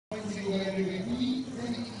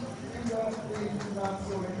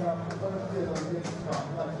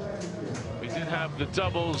We did have the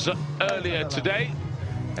doubles earlier today,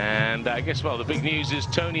 and I guess, well, the big news is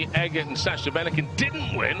Tony Eggert and Sascha Bennekin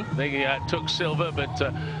didn't win. They took silver, but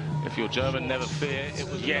if you're German, never fear. It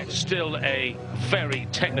was yet still a very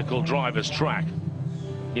technical driver's track.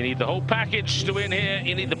 You need the whole package to win here.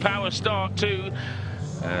 You need the power start too,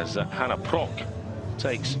 as Hannah Prock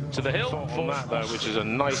takes to the hill on that, though, which is a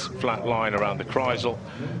nice flat line around the Kreisel,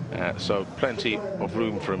 so plenty of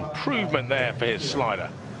room for improvement there for his slider.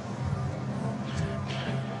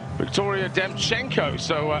 Victoria Demchenko,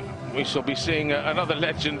 so we shall be seeing another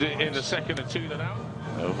legend in a second or two now.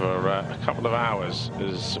 Over a couple of hours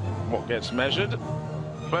is what gets measured.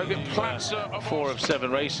 Birgit Platzer, 4 of 7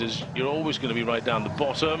 races, you're always going to be right down the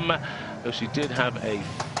bottom, though she did have a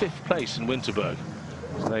 5th place in Winterberg.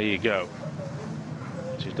 So there you go.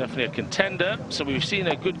 She's definitely a contender, so we've seen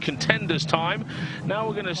a good contender's time. Now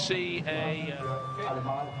we're going to see a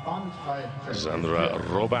Sandra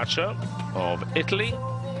Robacher of Italy,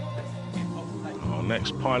 our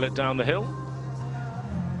next pilot down the hill.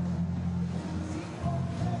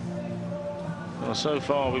 Well, so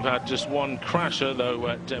far we've had just one crasher, though.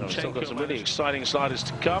 Demchenko got some really exciting sliders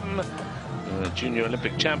to come. Junior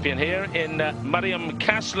Olympic champion here in Mariam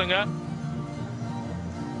Kasslinger.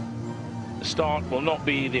 The start will not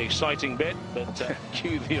be the exciting bit, but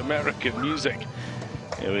cue the American music.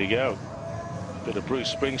 Here we go. Bit of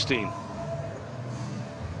Bruce Springsteen.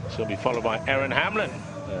 She'll be followed by Erin Hamlin,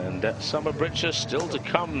 and Summer Britcher still to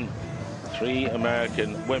come. 3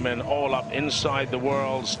 American women all up inside the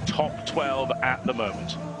world's top 12 at the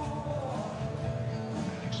moment.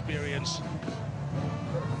 Experience.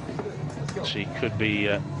 She could be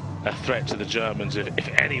a threat to the Germans if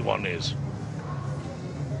anyone is.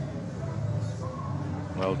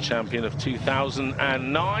 World champion of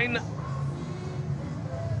 2009.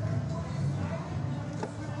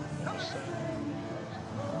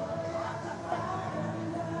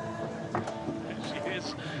 She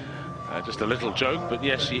is. Just a little joke, but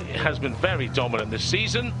yes, she has been very dominant this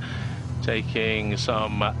season, taking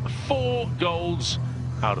some 4 golds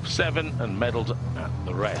out of 7 and medalled at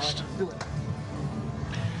the rest.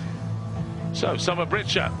 So, Summer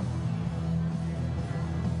Britcher.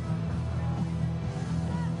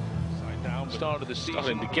 Start of the season,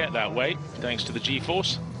 starting to get that way thanks to the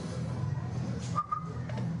G-force.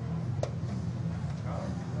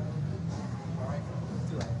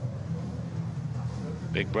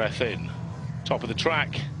 Big breath in. Top of the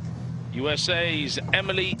track, USA's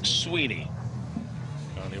Emily Sweeney.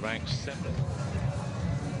 Currently ranked 7th.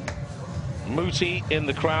 Moody in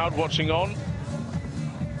the crowd watching on.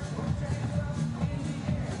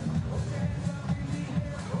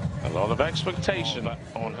 A lot of expectation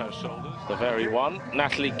on her shoulders. The very one,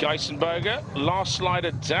 Natalie Geisenberger, last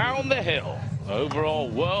slider down the hill. Overall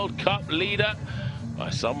World Cup leader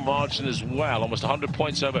by some margin as well. Almost 100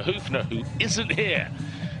 points over Hufner, who isn't here.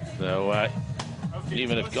 So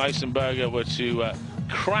even if Geisenberger were to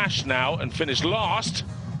crash now and finish last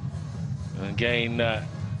and gain,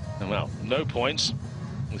 well, no points,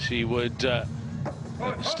 she would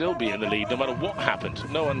still be in the lead no matter what happened.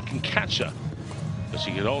 No one can catch her. But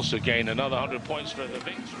she could also gain another 100 points for the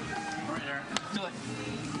victory.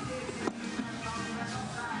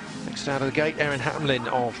 Next out of the gate, Erin Hamlin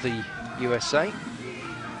of the USA.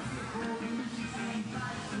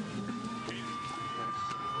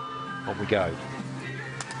 On we go.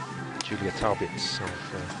 Julia Taubitz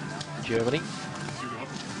of Germany.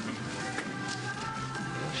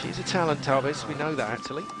 She's a talent, Taubitz, we know that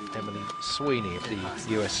actually. Emily Sweeney of the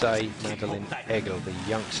USA, Madeline Egel, the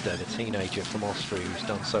youngster, the teenager from Austria who's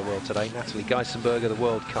done so well today. Natalie Geisenberger, the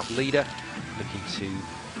World Cup leader, looking to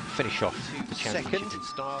finish off the championship in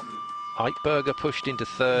style. Eichberger pushed into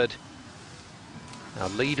 3rd. Our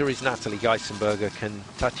leader is Natalie Geisenberger. Can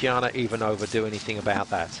Tatiana Ivanova do anything about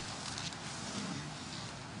that?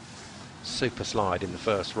 Super slide in the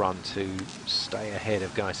first run to stay ahead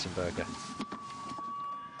of Geisenberger.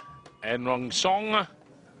 En Rong Song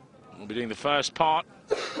will be doing the first part,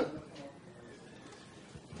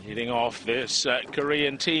 leading off this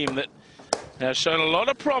Korean team that has shown a lot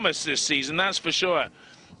of promise this season, that's for sure.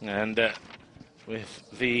 And with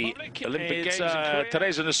the Olympic Games,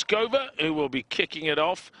 Teresa Noskova, who will be kicking it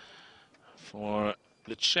off for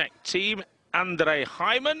the Czech team. Andrej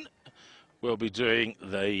Hyman will be doing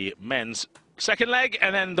the men's second leg,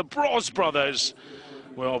 and then the Broz brothers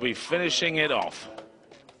will be finishing it off.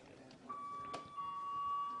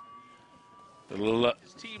 A little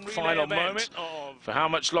final moment for how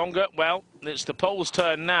much longer? Well, it's the pole's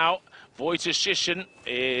turn now. Wojciech Sishin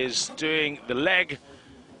is doing the leg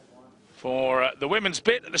for the women's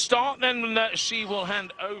bit at the start. Then she will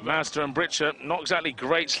hand over. Master and Britcher, not exactly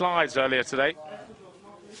great slides earlier today.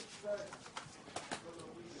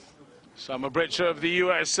 Summer Britcher of the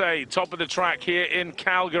USA, top of the track here in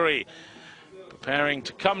Calgary. Preparing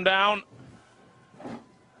to come down.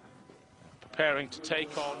 Preparing to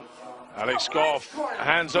take on Alex Goff.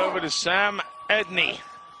 Hands over to Sam Edney.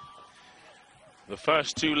 The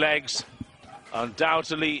first two legs,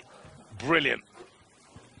 undoubtedly brilliant.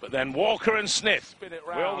 But then Walker and Smith.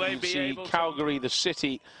 Will they be able to... Calgary, the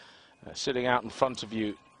city, sitting out in front of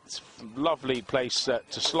you. It's a lovely place to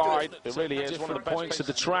slide. It really is one of the points of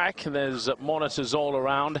the track. There's monitors all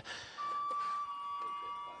around.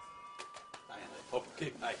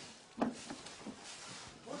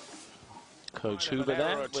 Coach Huber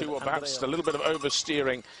there, or perhaps a little bit of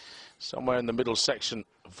oversteering somewhere in the middle section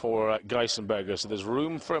for Geisenberger. So there's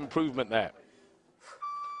room for improvement there.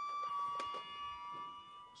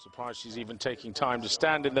 Surprised she's even taking time to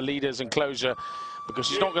stand in the leader's enclosure, because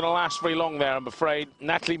she's not going to last very long there, I'm afraid.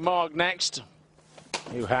 Natalie Marg next,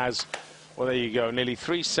 who has, well, there you go, nearly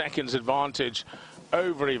 3 seconds advantage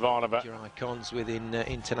over Ivanova. Your icons within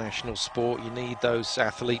international sport, you need those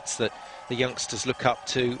athletes that the youngsters look up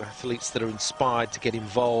to, athletes that are inspired to get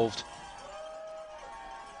involved,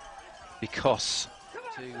 because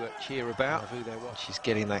to cheer about who they're watching. She's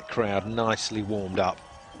getting that crowd nicely warmed up.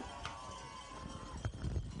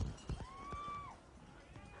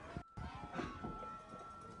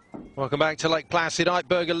 Welcome back to Lake Placid.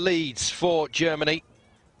 Eidberger leads for Germany,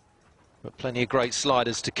 but plenty of great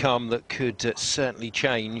sliders to come that could certainly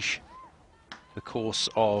change the course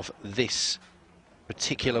of this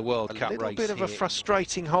particular World Cup race. A little bit of a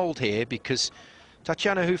frustrating hold here, because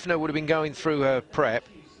Tatjana Hüfner would have been going through her prep.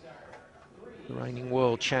 The reigning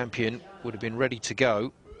world champion would have been ready to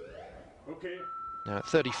go. Now, at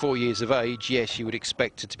 34 years of age, yes, you would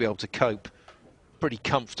expect her to be able to cope pretty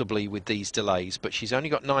comfortably with these delays, but she's only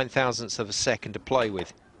got 9,000ths of a second to play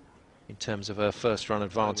with in terms of her first run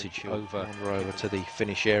advantage over to the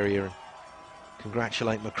finish area and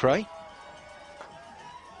congratulate McRae.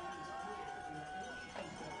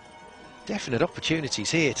 Definite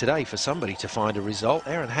opportunities here today for somebody to find a result.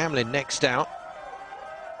 Erin Hamlin next out.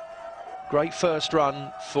 Great first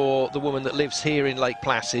run for the woman that lives here in Lake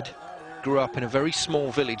Placid. Grew up in a very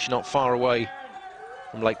small village not far away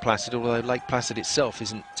from Lake Placid, although Lake Placid itself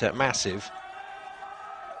isn't massive.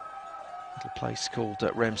 Little place called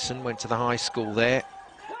Remsen, went to the high school there.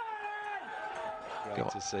 Great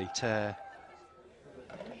to see. I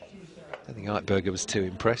don't think Eidberger was too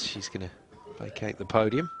impressed. She's going to vacate the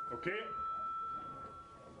podium. Okay.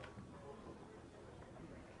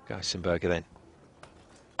 Geisenberger then.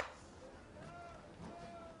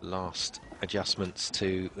 Last adjustments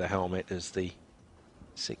to the helmet as the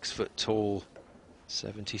 6 foot tall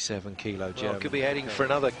 77 kilo German. Well, could be heading for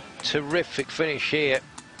another terrific finish here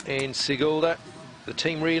in Sigulda. The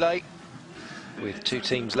team relay with 2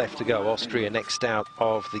 teams left to go. Austria next out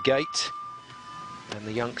of the gate, and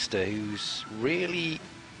the youngster who's really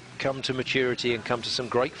come to maturity and come to some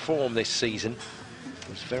great form this season.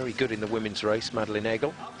 Was very good in the women's race, Madeleine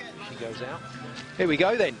Egel. She goes out. Here we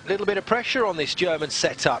go then, a little bit of pressure on this German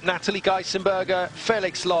setup. Natalie Geisenberger,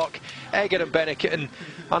 Felix Lock, Eggert and Benneke, and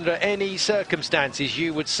under any circumstances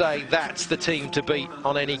you would say that's the team to beat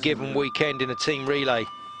on any given weekend in a team relay.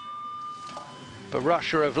 But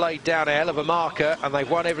Russia have laid down a hell of a marker, and they've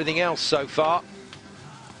won everything else so far.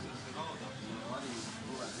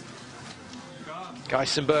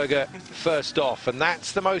 Geisenberger first off, and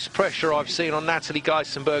that's the most pressure I've seen on Natalie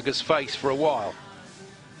Geisenberger's face for a while.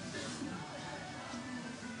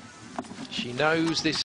 She knows this